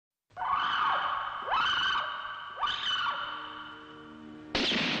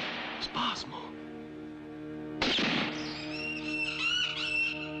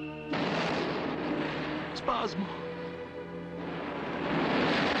Spasmo.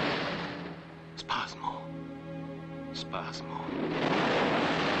 Spasmo. Spasmo.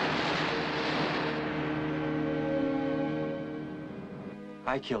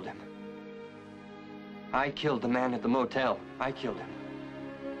 I killed him. I killed the man at the motel. I killed him.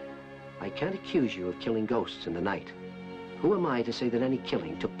 I can't accuse you of killing ghosts in the night. Who am I to say that any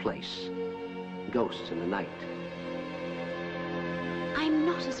killing took place? Ghosts in the night. I'm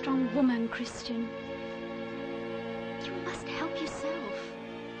not a strong woman, Christian. You must help yourself.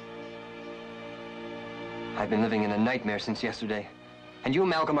 I've been living in a nightmare since yesterday. And you,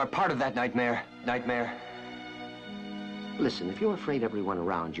 Malcolm, are part of that nightmare. Nightmare. Listen, if you're afraid everyone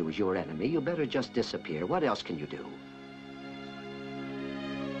around you is your enemy, you better just disappear. What else can you do?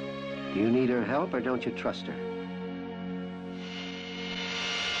 Do you need her help or don't you trust her?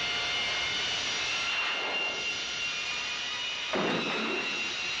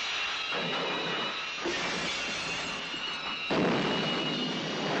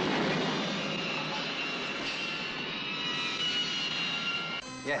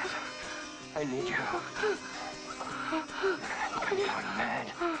 Yes, I need you. I'm going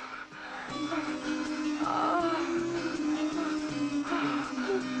mad.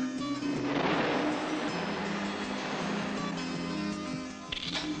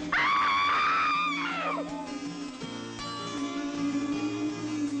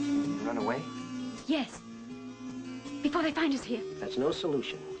 Run away? Yes. Before they find us here. That's no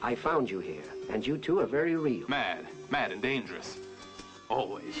solution. I found you here, and you two are very real. Mad. Mad and dangerous.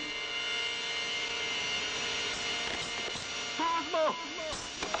 Always. Spasmo!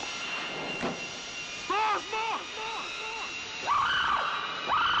 Spasmo!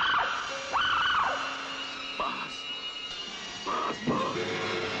 Spasmo!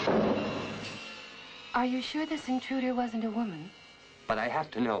 Are you sure this intruder wasn't a woman? But I have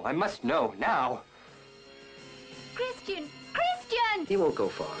to know. I must know now. Christian! Christian! He won't go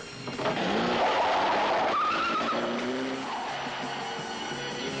far.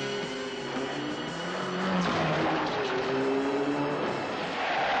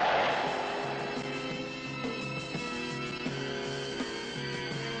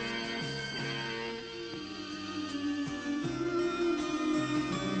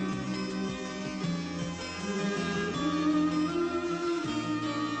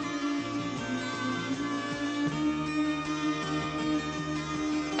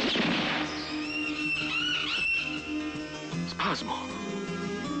 Spasmo.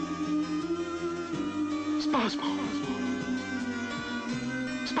 Spasmo.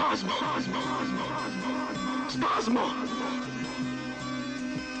 Spasmo. Spasmo. Spasmo.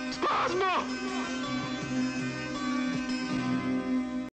 Spasmo.